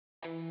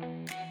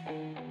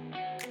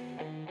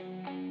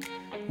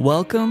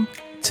Welcome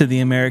to the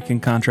American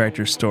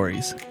Contractor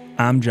Stories.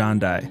 I'm John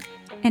Dye.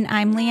 And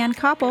I'm Leanne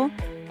Koppel.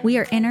 We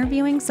are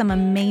interviewing some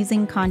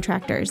amazing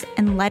contractors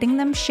and letting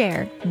them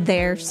share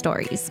their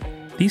stories.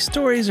 These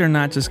stories are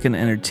not just going to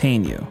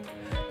entertain you,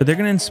 but they're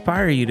going to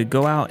inspire you to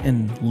go out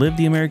and live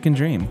the American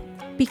dream.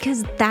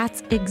 Because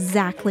that's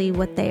exactly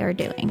what they are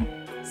doing.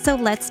 So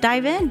let's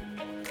dive in.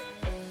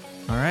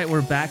 All right,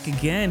 we're back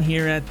again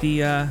here at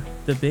the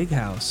Big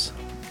House.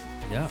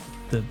 Yeah.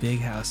 The Big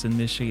House in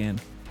Michigan.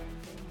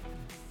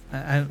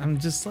 I'm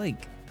just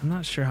like, I'm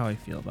not sure how I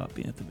feel about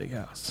being at the Big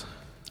House.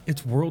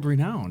 It's world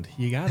renowned.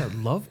 You gotta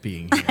love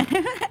being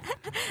here.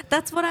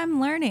 That's what I'm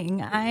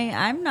learning.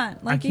 I'm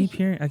not like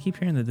I keep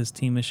hearing that this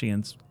Team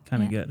Michigan's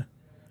kind of good.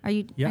 Are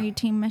you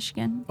Team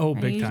Michigan? Oh,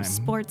 are big you time. A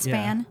sports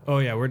fan? Oh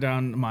yeah, we're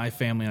down. My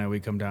family and I, we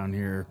come down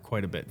here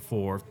quite a bit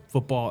for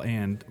football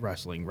and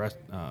wrestling.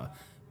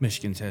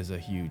 Michigan's has a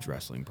huge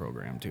wrestling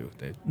program too.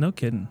 No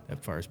kidding.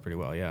 That fires pretty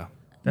well. Yeah.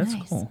 That's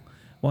Nice. cool.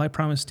 Well, I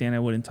promised Stan I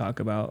wouldn't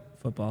talk about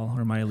football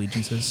or my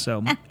allegiances,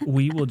 so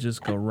we will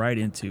just go right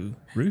into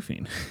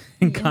roofing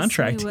and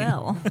contracting.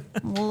 Yes,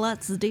 we will.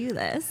 Let's do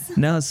this.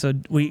 No, so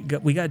we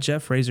got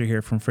Jeff Fraser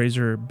here from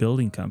Fraser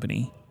Building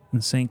Company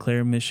in St.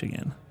 Clair,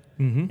 Michigan,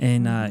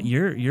 and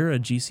you're a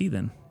GC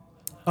then.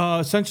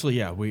 Essentially,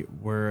 yeah.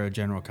 We're a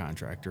general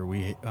contractor.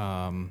 We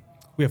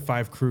have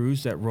 5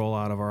 crews that roll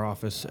out of our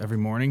office every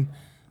morning,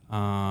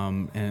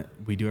 and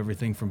we do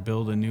everything from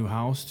build a new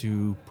house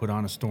to put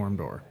on a storm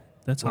door.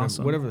 That's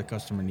awesome. Whatever the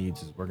customer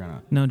needs is we're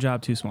gonna. No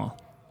job too small.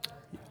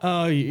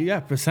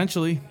 Yeah,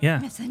 essentially.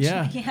 Yeah.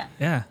 Essentially,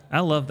 Yeah, I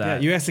love Yeah,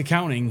 that. you ask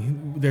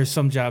accounting, there's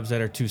some jobs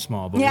that are too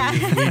small, but Yeah.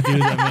 we do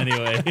them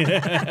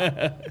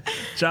anyway.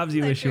 Jobs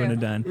you wish you would have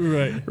done.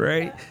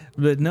 Right.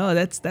 But no,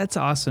 that's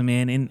awesome,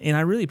 man. And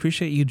I really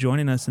appreciate you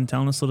joining us and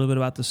telling us a little bit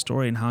about the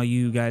story and how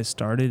you guys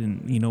started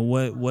and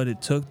what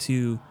it took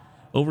to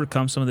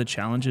overcome some of the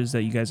challenges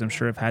that you guys, I'm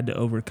sure, have had to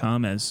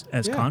overcome as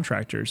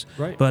contractors.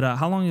 Right. But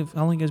how long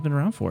you guys been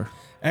around for?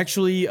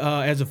 Actually,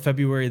 as of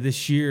February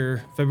this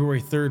year,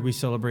 February 3rd, we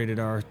celebrated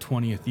our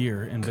 20th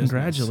year in business.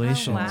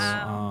 Congratulations. Oh,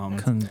 wow.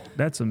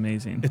 That's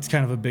amazing. It's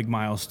kind of a big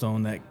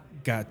milestone that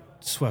got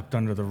swept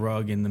under the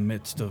rug in the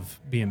midst of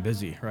being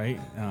busy, right?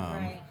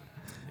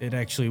 It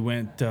actually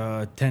went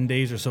 10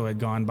 days or so had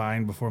gone by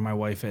and before my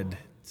wife had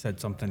said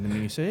something to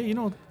me. Say,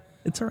 hey,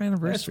 It's our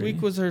anniversary. last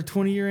week was our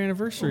 20-year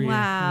anniversary. Wow. And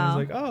I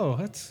was like, oh,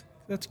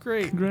 that's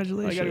great.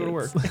 Congratulations. I got to go to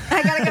work.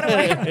 I gotta go to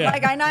work.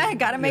 Like I know I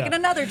gotta make it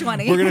another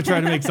 20. We're going to try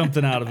to make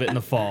something out of it in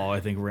the fall. I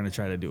think we're going to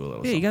try to do a little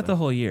Yeah, something. you got the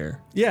whole year.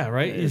 Yeah,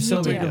 right? You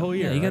celebrate do. the whole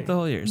year. Yeah, you got right? the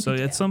whole year. So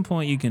at some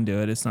point you can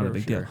do it. It's not a For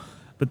big sure. deal.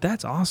 But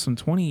that's awesome.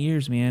 20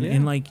 years, man. Yeah.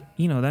 And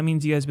that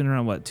means you guys been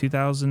around, what,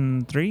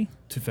 2003?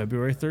 To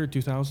February 3rd,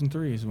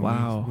 2003 is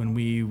when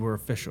we were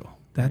official.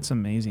 That's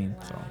amazing.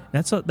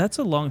 So. That's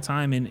a long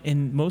time,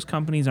 and most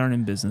companies aren't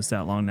in business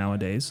that long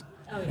nowadays.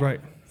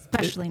 Right.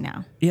 Especially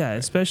now. Yeah,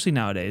 especially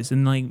nowadays,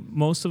 and like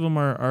most of them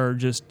are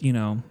just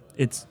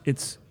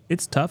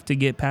it's tough to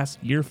get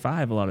past year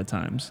 5 a lot of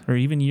times, or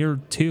even year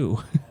 2.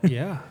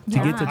 Yeah. To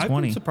get to I've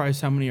 20. been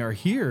surprised how many are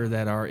here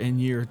that are in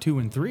year 2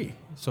 and 3.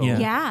 So Yeah.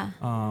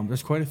 Yeah.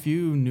 there's quite a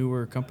few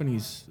newer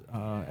companies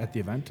at the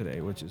event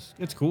today, which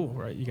it's cool,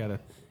 right? You gotta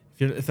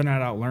if they're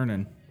not out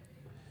learning,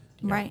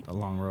 Right. a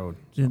long road.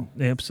 So.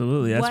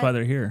 Absolutely, that's What- why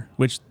they're here.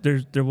 Which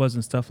there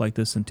wasn't stuff like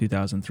this in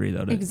 2003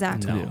 though.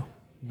 Exactly. To do.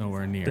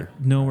 Nowhere near.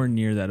 Nowhere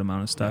near that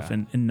amount of stuff,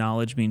 Yeah. and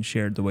knowledge being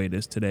shared the way it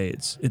is today.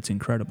 It's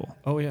incredible.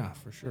 Oh yeah,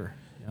 for sure.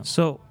 Yeah.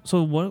 So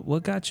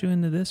what got you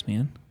into this,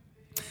 man?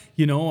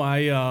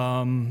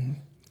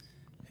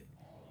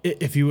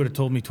 If you would have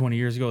told me 20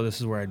 years ago this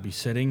is where I'd be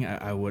sitting,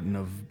 I wouldn't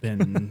have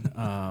been.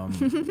 I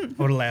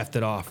would have laughed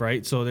it off,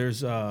 right? So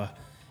there's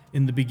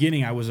in the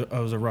beginning, I was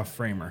a rough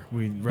framer.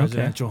 We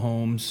residential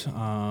homes.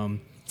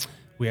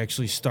 We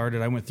actually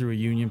started. I went through a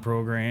union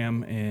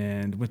program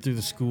and went through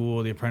the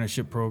school, the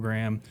apprenticeship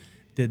program.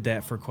 Did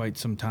that for quite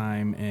some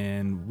time,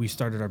 and we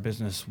started our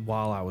business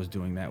while I was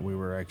doing that. We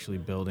were actually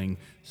building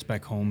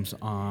spec homes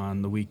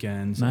on the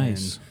weekends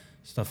Nice. and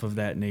stuff of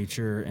that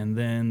nature. And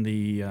then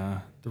the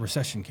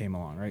recession came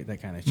along, right?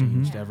 That kind of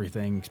changed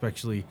everything,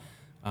 especially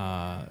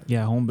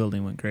Home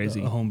building went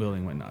crazy. the home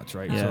building went nuts,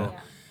 right? Yeah. So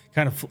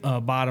kind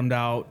of bottomed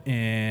out,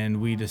 and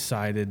we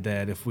decided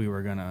that if we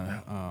were going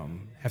to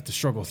have to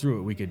struggle through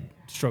it, we could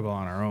struggle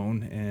on our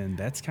own, and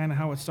that's kind of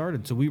how it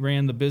started. So we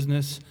ran the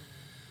business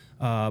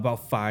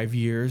about 5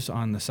 years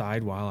on the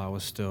side while I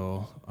was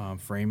still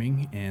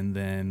framing, and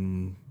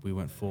then we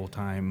went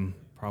full-time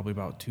probably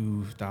about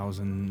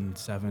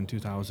 2007,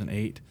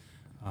 2008,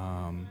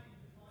 and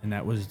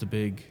that was the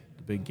big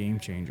game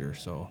changer.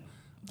 So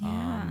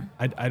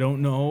I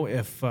don't know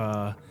if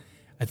I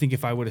think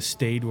if I would have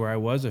stayed where I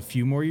was a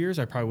few more years,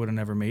 I probably would have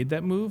never made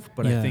that move.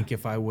 But I think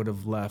if I would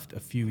have left a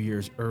few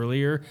years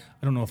earlier,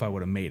 I don't know if I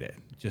would have made it.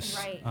 Just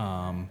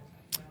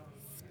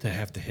to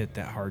have to hit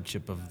that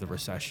hardship of the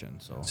recession.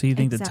 So So you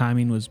think the Exactly.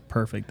 timing was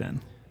perfect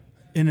then?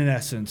 In an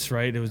essence,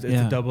 right? It's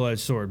Yeah. a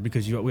double-edged sword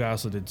because we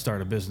also did start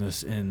a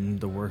business in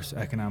the worst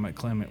economic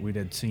climate we'd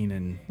had seen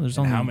in There's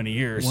only how many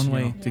years? One you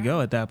way know? to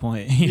go at that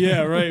point.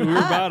 Yeah, right. We were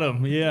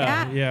bottom.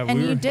 Yeah. And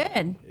we you were,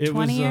 did. it 20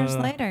 was, years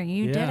later,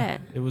 you did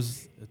it.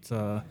 It's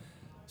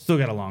still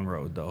got a long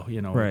road though.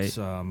 You know, Right. it's,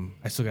 I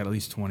still got at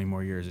least 20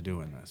 more years of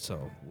doing this.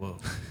 So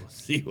we'll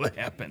see what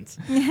happens.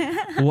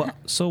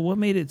 So what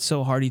made it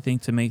so hard, do you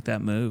think, to make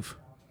that move?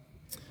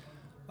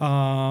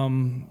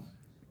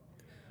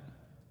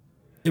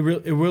 It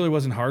really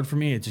wasn't hard for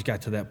me. It just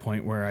got to that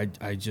point where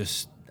I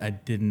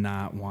did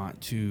not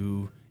want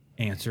to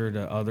answer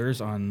to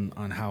others on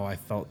how I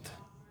felt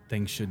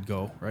things should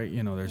go. Right?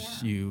 You know,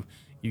 you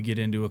get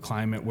into a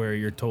climate where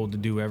you're told to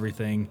do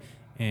everything,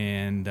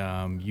 and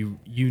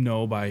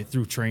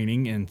through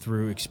training and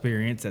through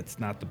experience that's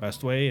not the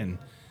best way. And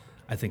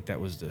I think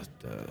that was the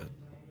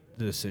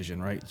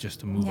decision, right? Just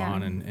to move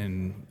on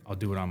and I'll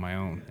do it on my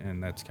own.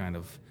 And that's kind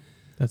of.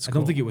 That's I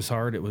don't think it was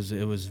hard. It was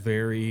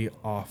very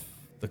off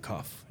the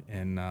cuff.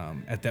 And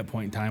at that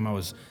point in time, I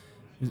was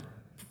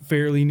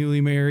fairly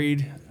newly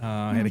married.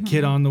 I had a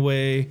kid on the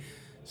way.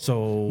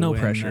 So No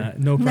pressure.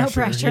 No pressure. No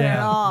pressure at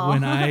all.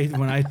 When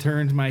I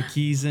turned my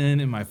keys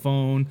in my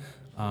phone,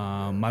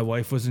 my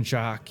wife was in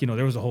shock. You know,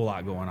 there was a whole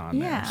lot going on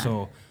there.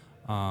 So,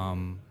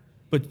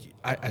 but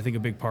I think a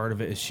big part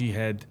of it is she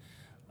had,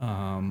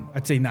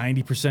 I'd say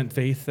 90%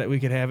 faith that we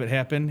could have it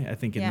happen. I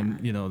think in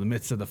the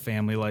midst of the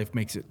family life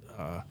makes it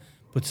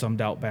put some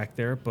doubt back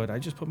there. But I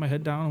just put my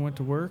head down and went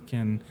to work,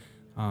 and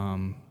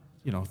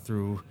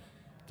through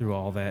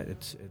all that,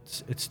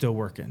 it's still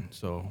working.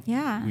 So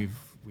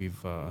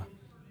we've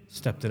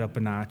stepped it up a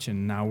notch,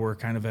 and now we're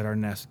kind of at our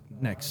next,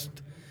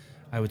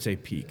 I would say,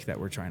 peak that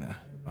we're trying to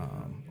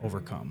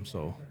overcome.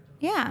 So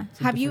were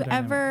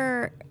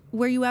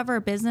you ever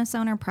a business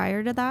owner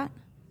prior to that?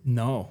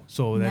 No.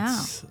 So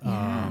that's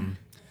Yeah.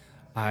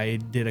 I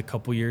did a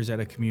couple years at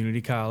a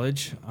community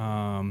college.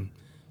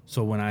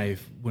 So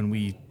when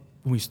we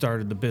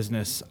started the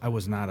business, I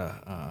was not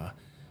a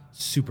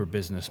super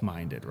business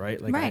minded,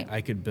 right? Like Right.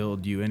 I could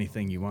build you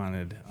anything you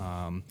wanted.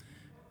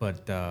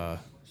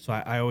 So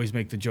I always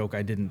make the joke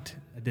I didn't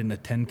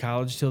attend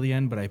college till the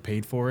end, but I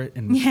paid for it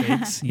in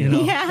mistakes. You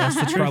know, Yeah. That's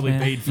the truth, probably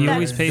man. paid for You it.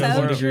 always pay That's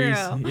for so it. true.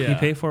 Yeah. You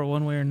pay for it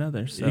one way or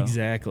another. So.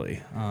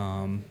 Exactly.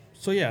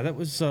 So yeah, that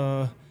was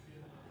a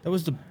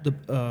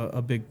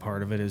big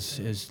part of it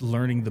is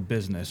learning the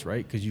business,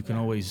 right? Because you can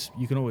always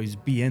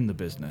be in the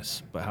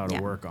business, but how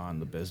to work on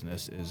the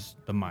business is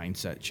the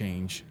mindset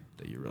change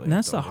that you really. And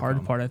that's have the to hard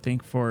overcome. part, I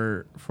think,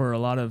 for a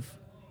lot of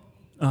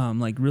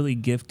like really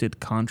gifted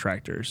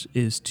contractors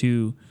is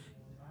to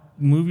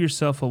move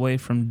yourself away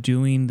from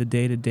doing the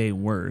day-to-day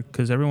work,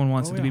 because everyone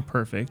wants it to be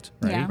perfect,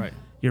 right? Yeah. Right.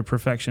 You're a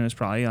perfectionist,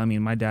 probably. I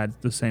mean, my dad's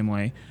the same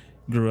way.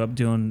 Grew up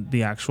doing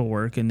the actual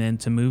work, and then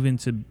to move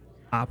into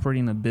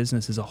operating a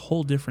business is a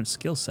whole different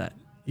skill set,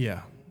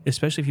 Yeah.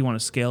 especially if you want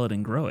to scale it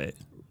and grow it.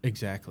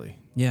 Exactly.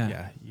 Yeah.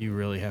 Yeah. You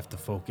really have to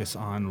focus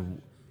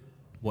on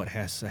what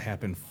has to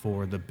happen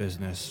for the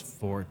business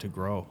for it to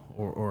grow,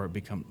 or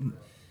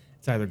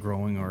it's either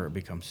growing or it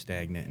becomes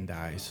stagnant and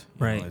dies.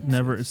 You Right.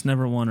 know, It's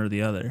never one or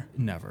the other.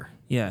 never.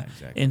 Yeah.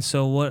 Exactly. And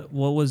so what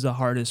was the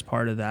hardest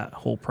part of that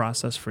whole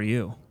process for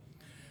you?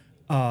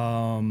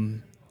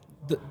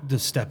 The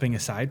stepping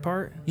aside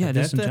part. Yeah,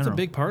 that's just in a general.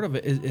 big part of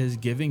it is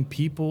giving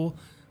people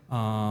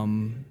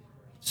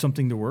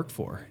something to work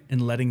for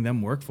and letting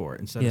them work for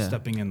it instead of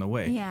stepping in the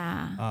way.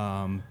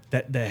 Yeah.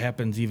 That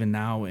happens even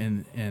now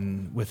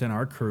in within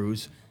our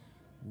crews.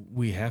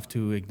 We have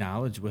to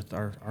acknowledge with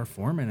our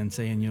foreman and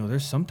saying,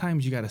 there's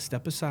sometimes you got to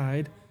step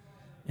aside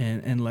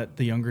and let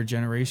the younger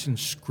generation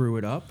screw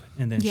it up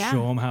and then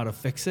show them how to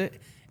fix it.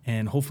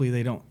 And hopefully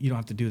you don't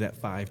have to do that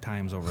 5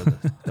 times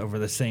over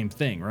the same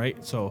thing.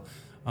 Right. So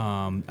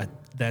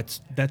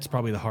that's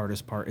probably the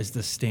hardest part is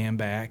to stand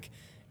back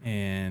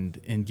and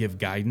give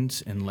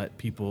guidance and let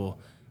people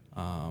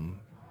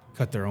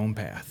cut their own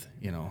path.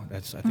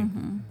 That's, I think,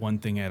 one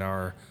thing at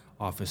our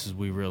office is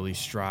we really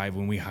strive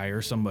when we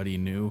hire somebody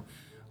new,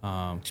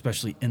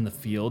 especially in the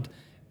field,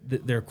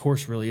 their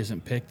course really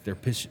isn't picked, their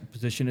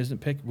position isn't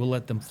picked. We'll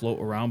let them float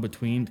around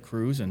between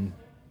crews and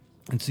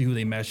see who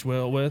they mesh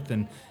well with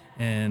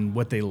and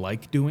what they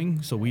like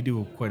doing. So we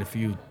do quite a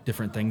few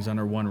different things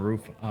under one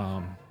roof.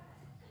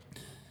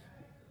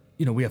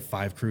 We have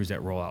 5 crews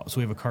that roll out. So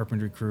we have a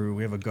carpentry crew,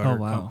 we have a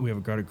gutter, we have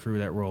a gutter crew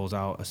that rolls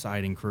out, a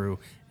siding crew,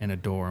 and a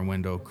door and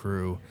window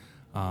crew.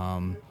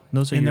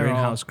 Those are your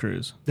in-house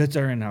crews. That's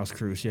our in-house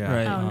crews, yeah.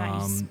 Right. Oh,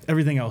 nice.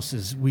 Everything else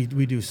is we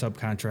do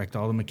subcontract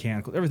all the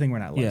mechanical, everything we're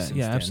not licensed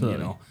Yeah,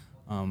 absolutely.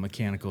 in.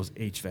 Mechanicals,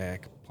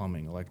 HVAC,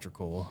 plumbing,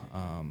 electrical.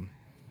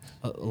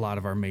 A lot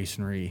of our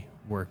masonry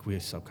work, we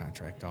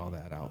subcontract all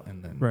that out,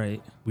 and then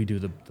we do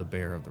the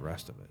bare of the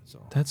rest of it. So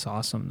that's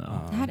awesome,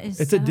 though. That is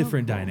it's so a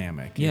different cool.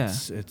 dynamic. Yeah.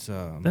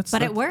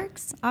 But it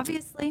works,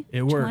 obviously.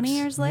 It works. 20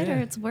 years later,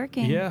 Yeah. it's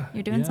working. Yeah,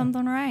 You're doing yeah.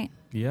 something right.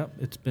 Yep,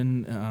 it's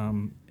been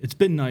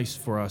nice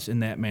for us in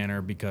that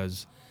manner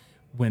because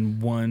when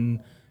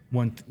one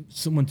when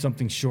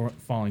something's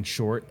falling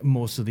short,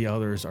 most of the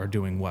others are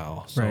doing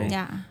well. So, Right.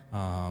 Yeah.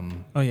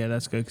 Oh yeah,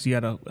 that's good because you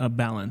got a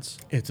balance.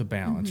 it's a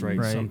balance, right?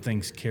 Right. Some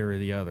things carry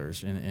the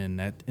others, and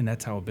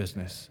that's how a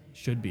business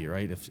should be,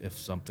 right? If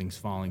something's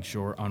falling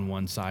short on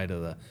one side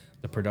of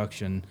the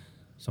production,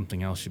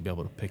 something else should be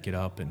able to pick it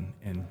up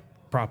and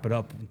prop it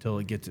up until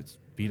it gets its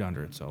feet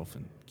under itself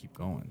and keep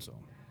going. So.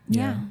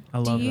 Yeah. I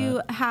love Do you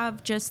that.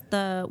 have just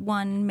the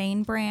one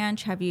main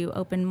branch? Have you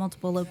opened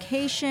multiple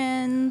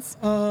locations?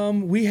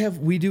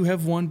 We do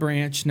have one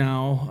branch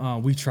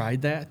now. We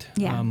tried that.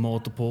 Yeah.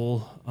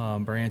 Multiple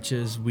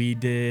branches. We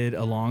did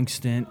a long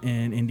stint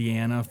in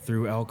Indiana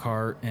through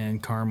Elkhart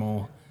and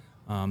Carmel.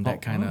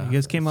 That kind of. You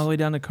guys came all the way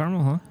down to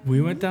Carmel, huh?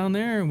 We went down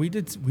there and we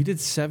did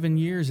 7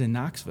 years in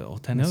Knoxville,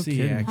 Tennessee.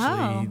 kidding. Actually,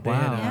 Oh, They wow.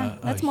 had Yeah, a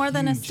that's more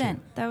than a huge-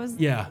 stint. That was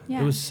Yeah,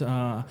 Yeah. it was.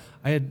 I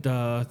had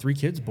 3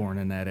 kids born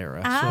in that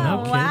era. Oh, No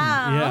kidding.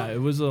 wow. Yeah,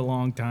 it was a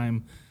long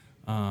time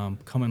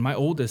coming. My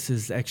oldest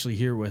is actually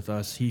here with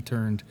us. He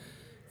turned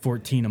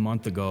 14 a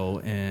month ago,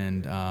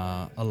 and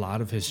a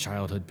lot of his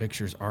childhood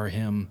pictures are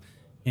him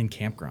in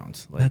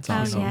campgrounds. Like, That's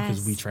awesome. Oh, because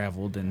yes. we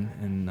traveled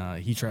and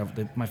he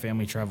traveled. My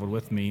family traveled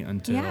with me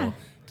until Yeah.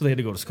 they had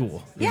to go to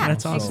school. you Yeah, know?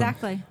 That's awesome.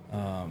 exactly.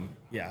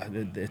 Yeah,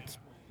 it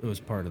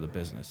was part of the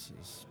business.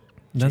 is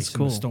That's chasing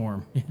cool. The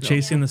storm. you know?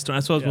 Chasing the storm.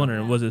 That's what I was Yeah.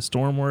 wondering. Was it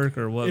storm work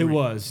or what? It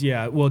was,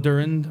 yeah. Well,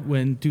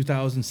 when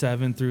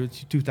 2007 through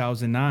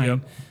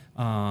 2009,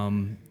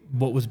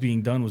 what was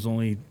being done was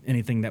only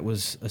anything that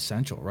was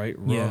essential, right?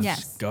 Yeah. Roofs,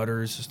 Yes.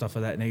 gutters, stuff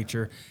of that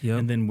nature. Yep.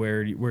 And then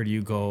where do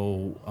you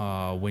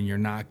go when you're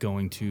not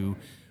going to,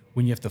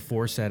 when you have to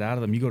force that out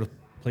of them? You go to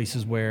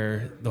places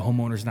where the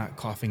homeowner's not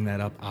coughing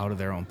that up out of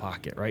their own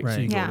pocket, right? So Right.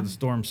 you go Yeah. to the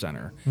storm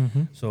center.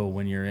 So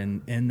when you're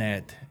in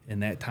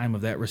that time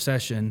of that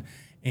recession.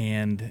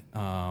 And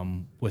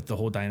with the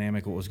whole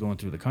dynamic of what was going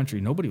through the country,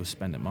 nobody was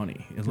spending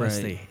money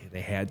unless Right.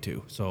 they had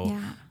to. So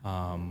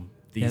Yeah.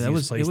 the Yeah, that easiest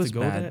was- place it was to go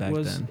bad that back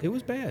was then. it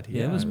was bad.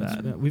 Yeah, it was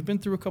bad. We've been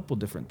through a couple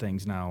different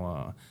things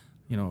now.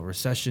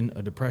 Recession,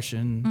 a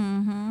depression,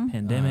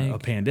 Pandemic. a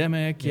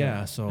pandemic. Yeah.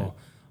 Yeah. So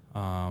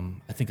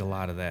I think a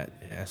lot of that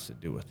has to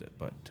do with it.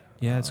 But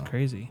Yeah, it's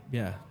crazy.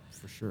 yeah,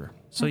 for sure.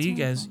 So That's you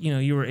guys,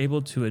 you were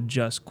able to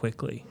adjust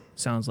quickly.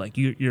 Sounds like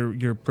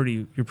you're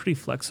pretty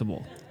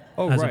flexible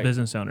as a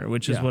business owner,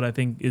 which is Yeah. what I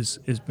think is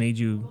made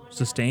you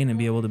sustain and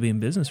be able to be in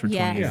business for 20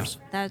 Yes, years.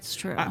 that's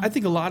true. I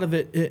think a lot of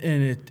it,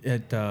 and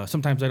it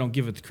sometimes I don't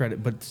give it the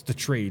credit, but it's the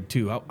trade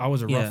too. I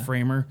was a Yeah. rough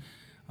framer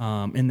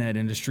in that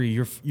industry.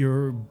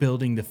 You're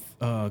building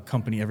the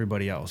company,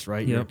 everybody else,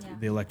 right? Yep.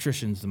 The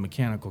electricians, the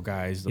mechanical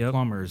guys, the Yep.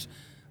 plumbers.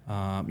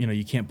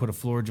 You can't put a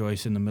floor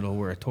joist in the middle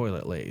where a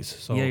toilet lays.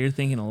 So Yeah, you're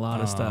thinking a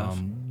lot of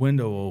stuff.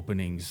 window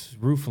openings,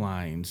 roof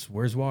lines,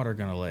 where's water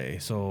gonna lay?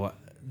 So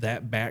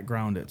that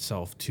background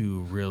itself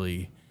too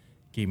really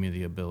gave me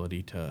the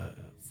ability to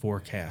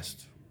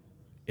forecast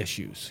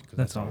issues, because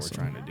That's that's all awesome.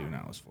 we're trying to do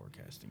now is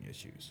forecasting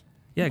issues.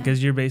 Yeah,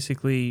 because you're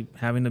basically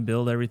having to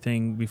build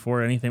everything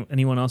before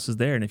anyone else is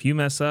there, and if you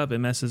mess up, it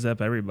messes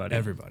up everybody.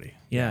 Everybody.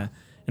 Yeah,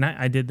 and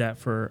I did that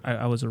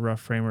I was a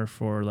rough framer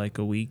for like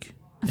a week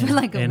in,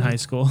 like a in high week.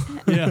 school.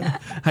 Yeah.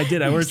 I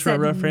did. I You worked for a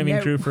said rough framing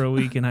no. crew for a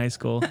week in high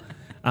school.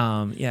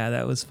 Yeah,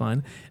 that was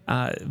fun.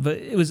 But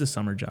it was a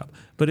summer job.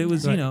 But it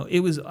was, Right.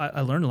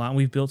 I learned a lot. And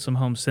we've built some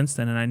homes since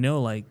then. And I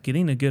know like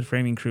getting a good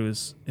framing crew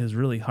is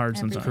really hard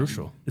Everything. sometimes.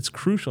 Crucial. It's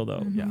crucial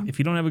though. Yeah. If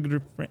you don't have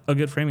a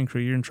good framing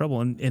crew, you're in trouble.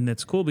 And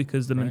it's cool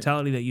because the Right.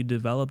 mentality that you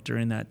developed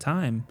during that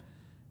time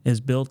has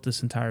built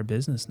this entire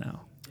business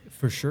now.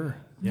 For sure.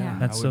 Yeah. Yeah.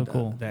 That's so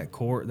cool. That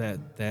core,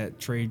 that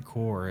trade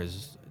core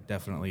is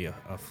definitely a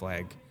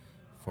flag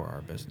for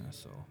our business.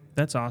 So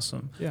That's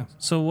awesome. yeah.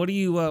 So what are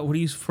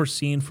you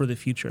foreseeing for the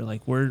future?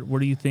 Like where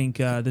do you think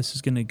this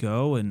is going to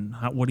go, and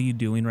what are you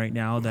doing right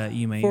now that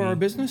you may For our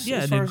business? Yeah,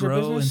 As to far as our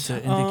grow and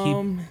business?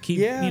 to keep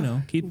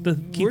Yeah. keep the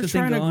We're thing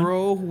trying going. to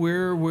grow.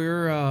 We're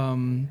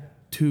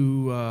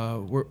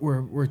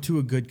to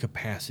a good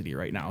capacity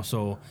right now.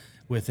 So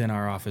within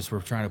our office,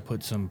 we're trying to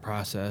put some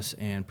process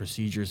and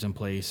procedures in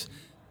place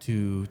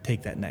to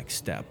take that next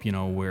step.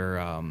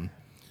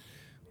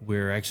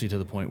 We're actually to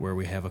the point where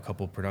we have a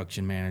couple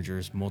production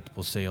managers,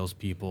 multiple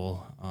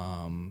salespeople.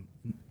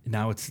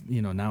 Now it's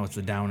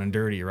the down and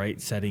dirty, right?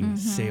 Setting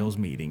sales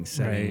meetings,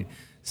 setting Right.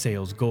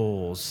 sales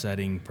goals,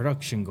 setting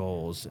production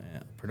goals,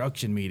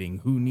 production meeting,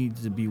 who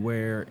needs to be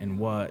where and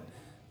what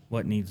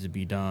needs to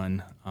be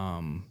done.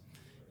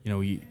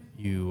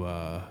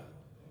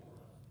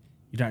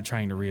 You're not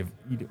trying to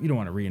you don't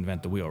want to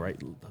reinvent the wheel, right?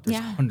 There's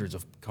Yeah. hundreds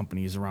of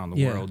companies around the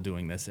Yeah. world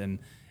doing this, and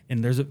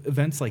there's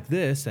events like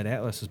this that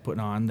Atlas is putting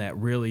on that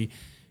really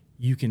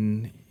you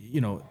can,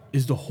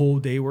 is the whole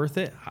day worth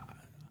it?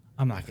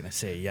 I'm not going to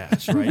say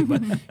yes, right?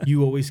 But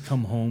you always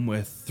come home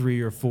with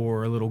 3 or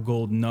 4 little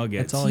gold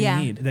nuggets That's all Yeah.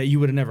 you need. that you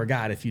would have never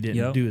got if you didn't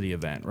Yep. do the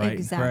event, right?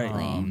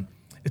 Exactly.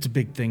 It's a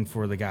big thing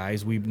for the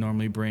guys. We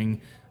normally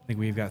bring, I think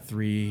we've got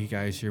 3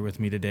 guys here with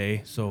me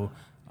today. So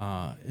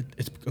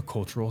it's a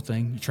cultural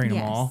thing. You train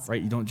them all, Yes.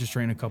 right? You don't just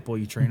train a couple,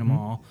 you train them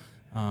all.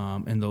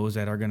 and those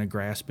that are going to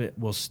grasp it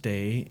will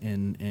stay,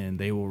 and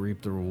they will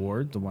reap the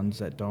reward. The ones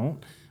that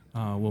don't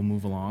will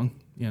move along,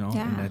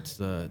 and that's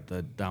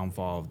the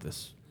downfall of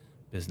this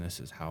business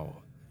is how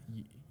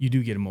you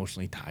do get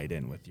emotionally tied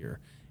in with your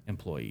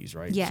employees,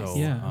 right? Yes. So,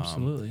 Yeah,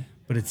 absolutely.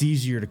 But it's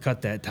easier to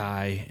cut that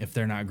tie if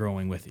they're not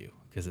growing with you,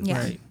 because it's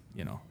Right.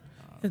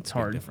 It's a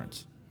big hard.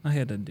 difference. I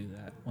had to do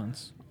that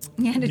once.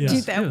 You had to do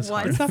It that was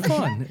hard. once. It's not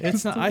fun.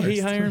 It's not. I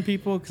hate worst. hiring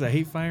people because I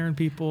hate firing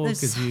people That's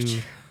because so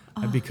you.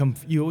 true.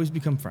 You always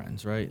become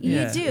friends, right? You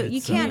Yeah, do. You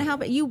it's, can't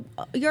help it.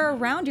 You're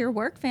around your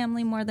work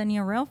family more than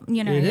your real, It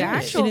your is.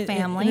 actual And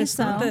family. it's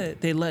So not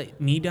that they let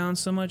me down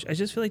so much. I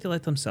just feel like they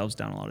let themselves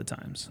down a lot of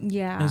times.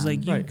 yeah, It's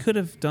like you Right. could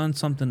have done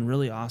something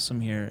really awesome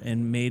here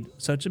and made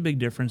such a big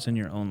difference in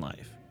your own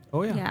life.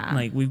 Oh yeah. yeah.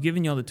 Like we've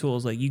given you all the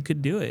tools. Like you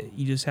could do it.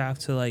 You just have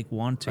to like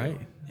want to. Right.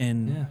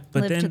 And Yeah.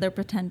 but live then to their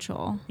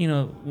potential.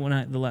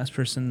 when the last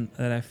person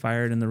that I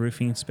fired in the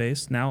roofing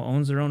space now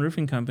owns their own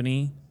roofing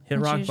company, hit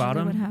That's rock usually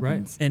bottom, what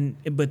happens.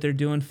 but they're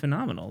doing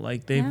phenomenal.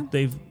 Like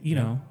they've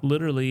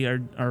literally are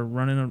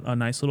running a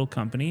nice little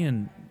company,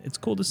 and it's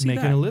cool to see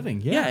Making that. a living.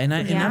 Yeah. and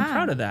I'm Yeah.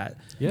 proud of that.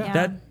 Yeah.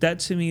 Yeah. That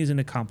to me is an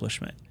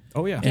accomplishment,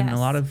 Oh yeah. and Yes.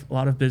 a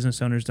lot of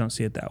business owners don't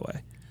see it that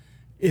way.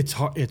 It's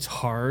hard. It's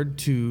hard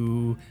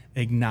to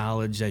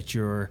acknowledge that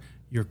you're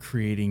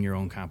creating your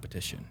own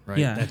competition, right?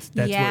 Yeah. That's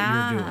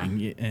Yeah. what you're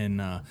doing,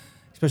 and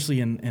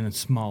especially in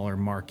smaller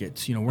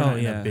markets. We're not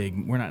in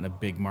a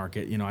big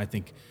market. I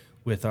think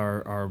with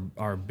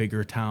our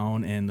bigger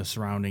town and the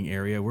surrounding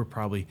area, we're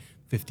probably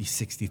 50,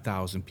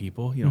 60,000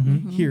 people.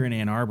 Here in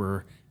Ann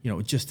Arbor,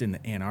 just in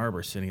the Ann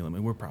Arbor city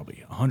limit, we're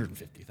probably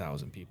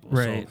 150,000 people.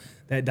 Right. So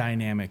that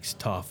dynamic's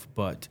tough,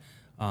 but.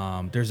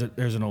 There's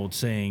an old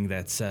saying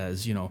that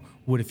says,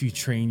 what if you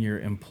train your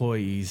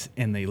employees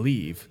and they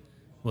leave?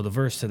 Well, the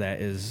verse to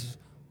that is,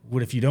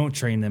 what if you don't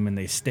train them and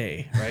they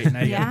stay, right?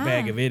 Now you got a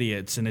bag of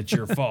idiots and it's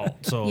your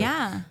fault. So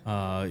Yeah.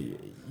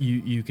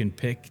 you can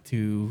pick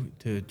to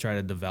try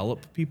to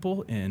develop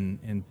people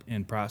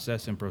in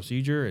process and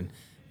procedure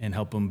and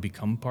help them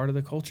become part of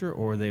the culture,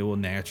 or they will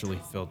naturally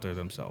filter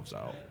themselves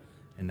out.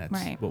 And that's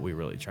Right. what we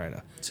really try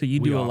to. So you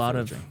do a lot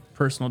offer. of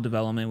personal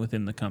development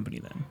within the company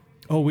then.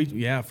 Oh,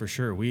 yeah, for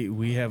sure.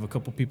 We have a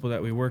couple people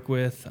that we work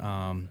with.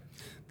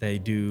 They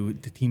do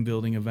the team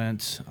building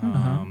events.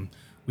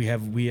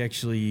 We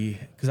actually,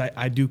 because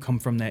I do come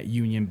from that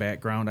union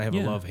background. I have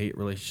a love-hate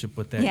relationship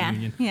with that Yeah.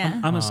 union. Yeah.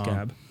 I'm a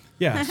scab.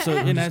 Yeah, so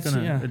I'm and just that's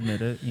gonna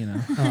admit it.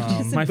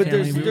 My but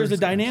family. there's a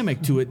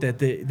dynamic to it that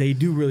they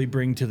do really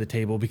bring to the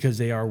table because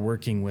they are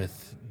working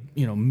with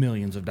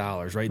millions of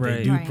dollars, right? They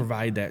Right. do Right.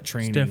 provide that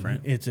training.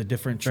 different. It's a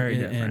different, Very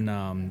different.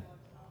 and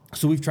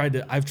so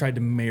I've tried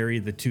to marry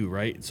the two,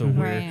 right? So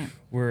Right.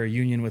 we're a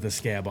union with a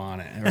scab on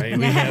it, right?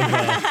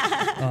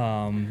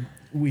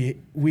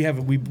 We have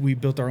we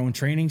built our own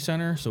training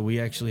center, so we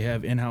actually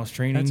have in-house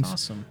trainings.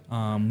 That's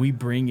awesome. We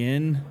bring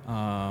in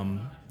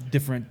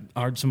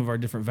some of our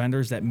different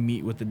vendors that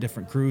meet with the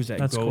different crews that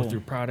That's go cool. through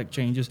product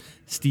changes.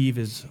 Steve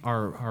is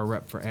our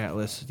rep for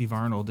Atlas, Steve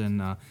Arnold,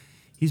 and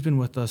he's been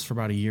with us for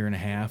about a year and a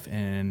half,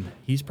 and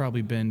he's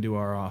probably been to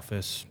our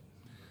office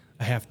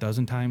a half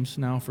dozen times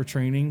now for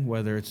training,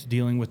 whether it's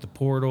dealing with the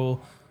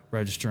portal,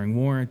 registering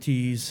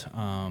warranties,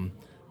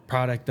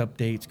 product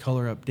updates,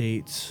 color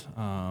updates,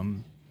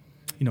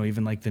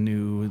 even like the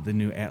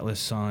new Atlas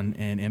Sun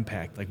and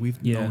Impact. Like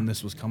we've known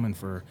this was coming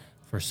for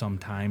some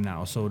time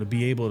now. So to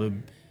be able to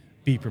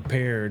be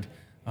prepared,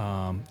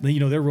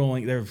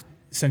 they're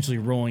essentially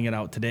rolling it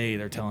out today.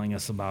 They're telling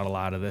us about a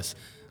lot of this,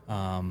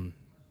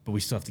 but we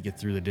still have to get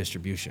through the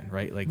distribution,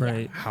 right? Like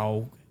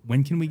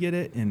when can we get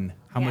it, and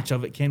how much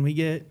of it can we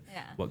get?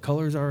 Yeah. What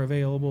colors are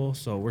available?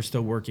 So we're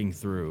still working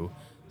through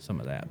some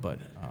of that, but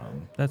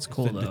That's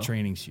cool, The though.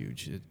 training's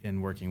huge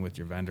in working with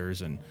your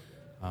vendors, and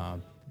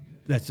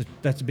that's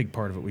a big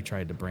part of what we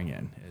tried to bring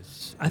in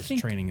is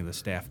think- training of the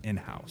staff in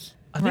house.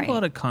 I think Right. a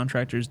lot of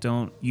contractors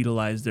don't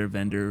utilize their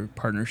vendor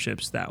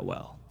partnerships that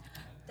well.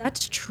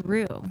 That's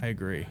true. I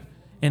agree.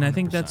 And I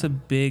think that's a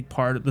 100%. big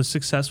part of the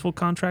successful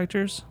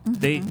contractors.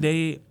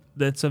 They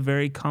that's a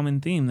very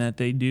common theme that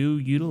they do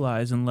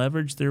utilize and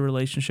leverage their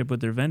relationship with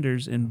their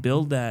vendors and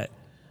build that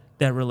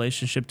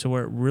relationship to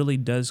where it really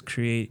does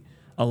create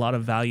a lot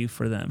of value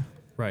for them.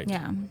 Right.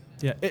 Yeah.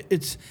 Yeah.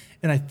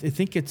 I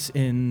think it's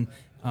in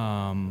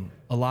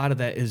a lot of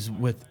that is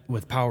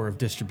with power of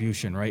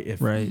distribution, right?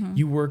 If Right.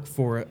 you work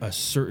for a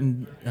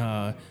certain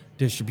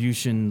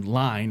distribution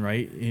line,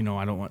 right?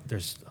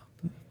 There's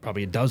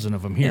probably a dozen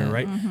of them here, Yeah.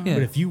 right? Yeah.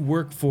 But if you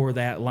work for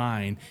that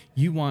line,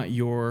 you want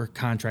your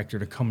contractor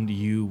to come to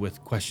you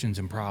with questions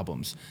and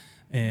problems.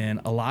 And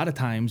a lot of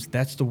times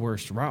that's the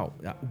worst route.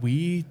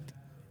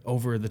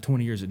 Over the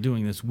 20 years of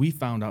doing this, we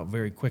found out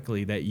very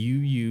quickly that you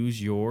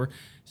use your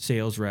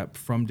sales rep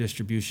from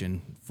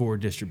distribution, for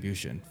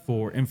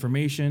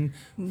information,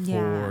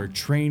 for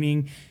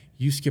training.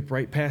 You skip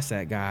right past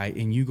that guy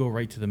and you go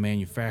right to the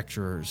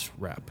manufacturer's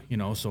rep.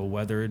 So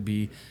whether it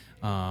be,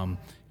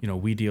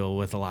 we deal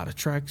with a lot of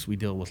Trex, we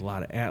deal with a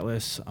lot of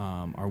Atlas.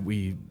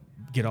 We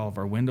get all of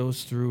our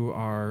windows through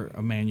our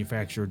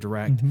manufacturer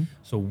direct.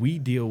 So we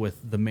deal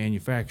with the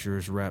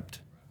manufacturer's rep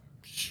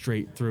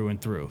straight through and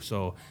through.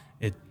 So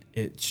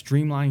it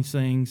streamlines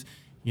things.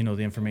 The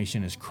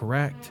information is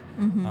correct.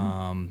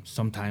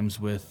 Sometimes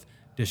with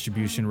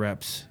distribution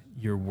reps,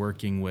 you're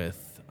working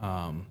with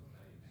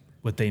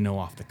what they know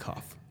off the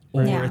cuff.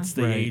 Or it's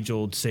the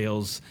age-old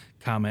sales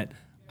comment,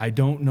 I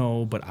don't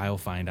know, but I'll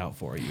find out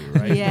for you,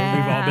 right? Yeah.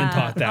 We've all been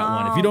taught that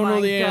one. If you don't know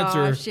the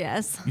answer,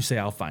 yes. you say,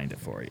 I'll find it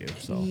for you.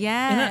 So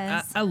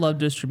Yes. And I love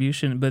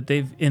distribution, but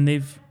and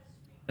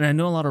I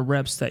know a lot of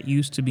reps that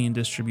used to be in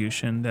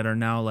distribution that are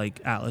now like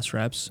Atlas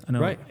reps. I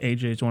know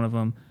AJ's one of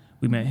them.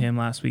 We met him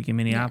last week in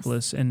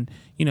Minneapolis, and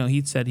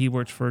he said he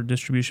worked for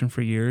distribution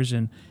for years,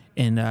 and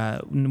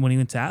when he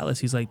went to Atlas,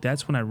 he's like,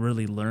 that's when I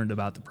really learned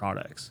about the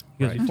products.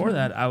 Because before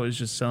that, I was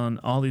just selling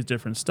all these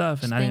different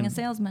stuff, and I being a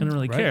salesman. didn't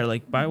really care.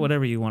 Like, buy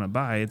whatever you want to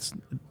buy. It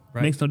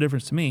makes no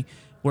difference to me.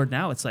 Where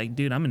now it's like,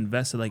 dude, I'm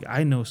invested. Like,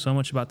 I know so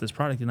much about this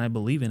product, and I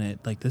believe in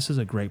it. Like, this is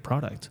a great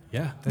product.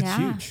 Yeah, that's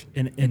huge.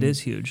 And it is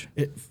huge.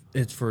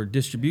 It's for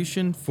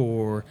distribution,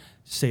 for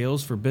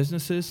sales, for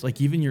businesses. Like,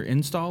 even your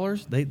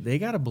installers, they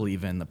got to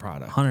believe in the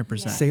product.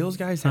 100%. Sales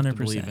guys have 100%. to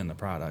believe in the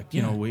product.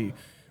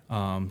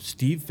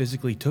 Steve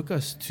physically took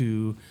us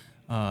to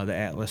the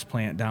Atlas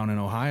plant down in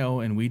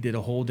Ohio, and we did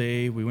a whole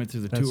day. We went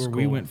through the tour. Cool.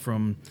 We went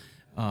from,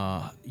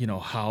 how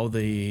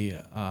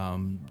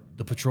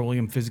the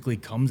petroleum physically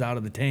comes out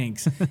of the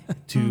tanks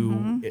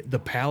to the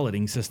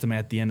palleting system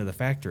at the end of the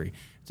factory.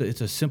 So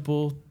it's a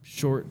simple,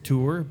 short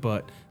tour,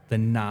 but the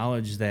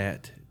knowledge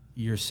that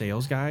your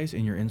sales guys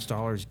and your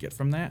installers get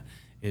from that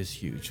is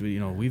huge.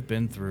 We've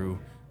been through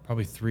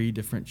probably 3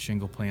 different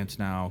shingle plants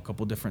now, a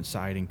couple different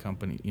siding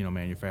company,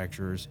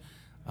 manufacturers,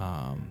 2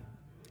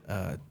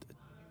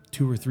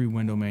 or 3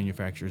 window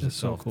manufacturers That's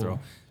so cool.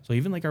 So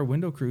even like our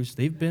window crews,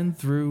 they've been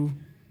through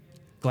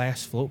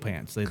glass float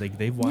pans.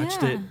 They've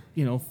watched it,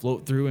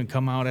 float through and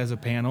come out as a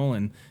panel.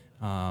 And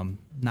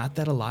not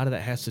that a lot of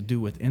that has to do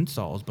with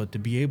installs, but to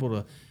be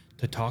able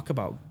to talk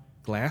about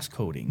glass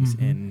coatings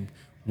and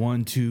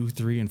 1, 2,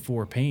 3, and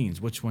 4 panes,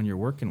 which one you're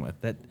working with,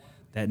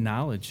 that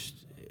knowledge,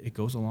 it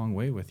goes a long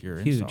way with your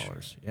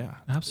installers. Yeah,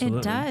 absolutely.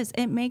 It does.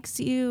 It makes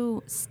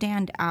you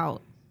stand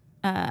out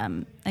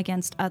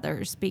against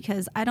others,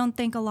 because I don't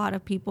think a lot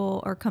of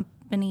people or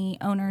company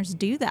owners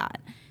do that.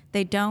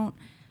 They don't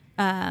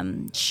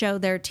show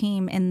their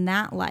team in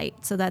that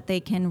light so that they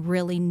can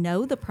really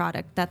know the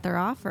product that they're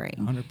offering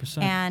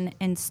 100%. and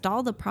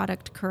install the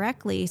product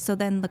correctly. So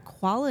then the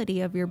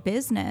quality of your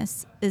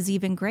business is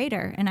even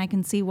greater. And I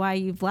can see why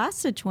you've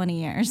lasted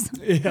 20 years.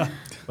 Yeah.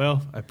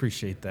 Well, I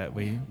appreciate that.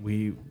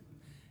 We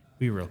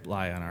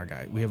rely on our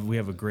guy. We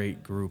have a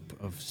great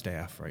group of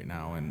staff right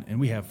now, and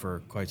we have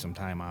for quite some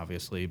time,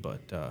 obviously,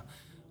 but a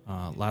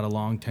lot of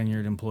long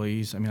tenured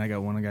employees. I mean, I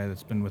got one guy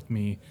that's been with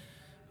me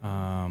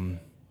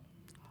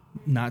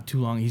not too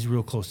long. He's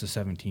real close to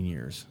 17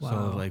 years. Wow.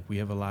 So we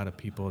have a lot of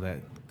people that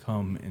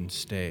come and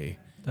stay.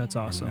 That's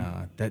awesome.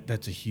 And,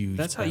 that's a huge.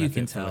 That's how you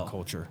can for tell the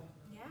culture.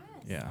 Yes.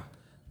 Yeah.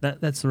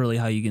 That's really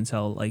how you can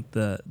tell, like,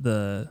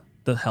 the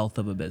health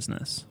of a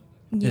business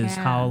is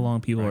how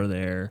long people are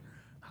there,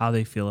 how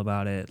they feel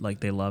about it, like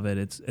they love it.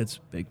 It's a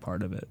big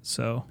part of it.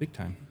 So Big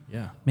time.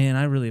 Yeah. man,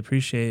 I really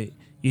appreciate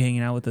you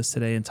hanging out with us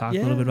today and talking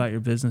a little bit about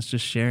your business,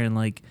 just sharing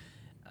like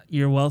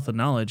your wealth of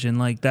knowledge. And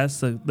like, that's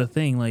the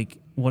thing, like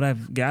what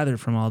I've gathered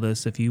from all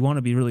this, if you want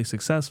to be really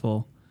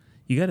successful,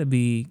 you got to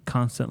be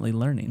constantly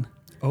learning.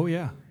 Oh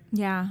yeah.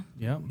 Yeah.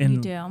 Yeah. And,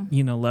 You do.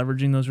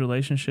 Leveraging those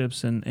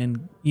relationships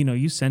and,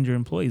 you send your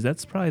employees.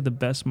 That's probably the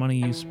best money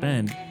you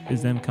spend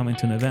is them coming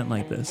to an event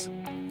like this.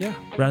 Yeah.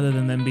 Rather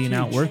than them being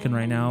out working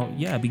right now.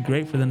 Yeah, it'd be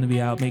great for them to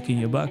be out making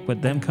you a buck, but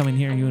them coming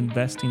here and you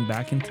investing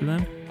back into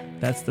them,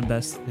 that's the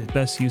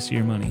best use of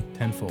your money.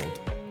 Tenfold.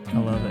 I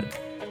love it.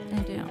 I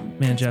do. Man,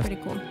 That's Jeff,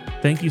 pretty cool.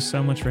 thank you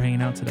so much for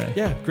hanging out today.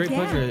 Yeah. Great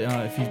Yeah. pleasure.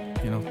 If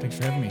thanks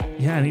for having me.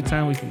 Yeah,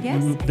 anytime we can.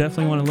 Yes. We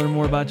definitely want to learn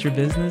more about your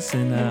business,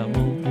 and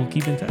we'll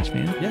keep in touch,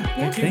 man.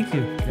 Yeah. Thank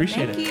you.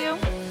 Appreciate Thank it. you.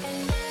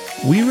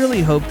 We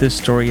really hope this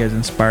story has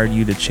inspired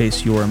you to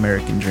chase your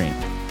American dream.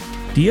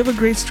 Do you have a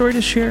great story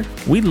to share?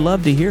 We'd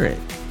love to hear it.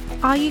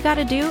 All you got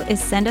to do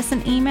is send us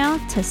an email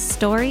to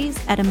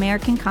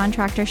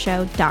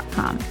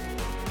stories@americancontractorshow.com.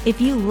 If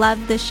you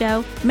love the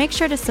show, make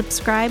sure to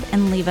subscribe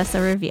and leave us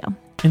a review.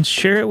 And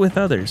share it with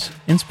others.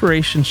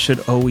 Inspiration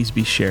should always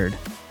be shared.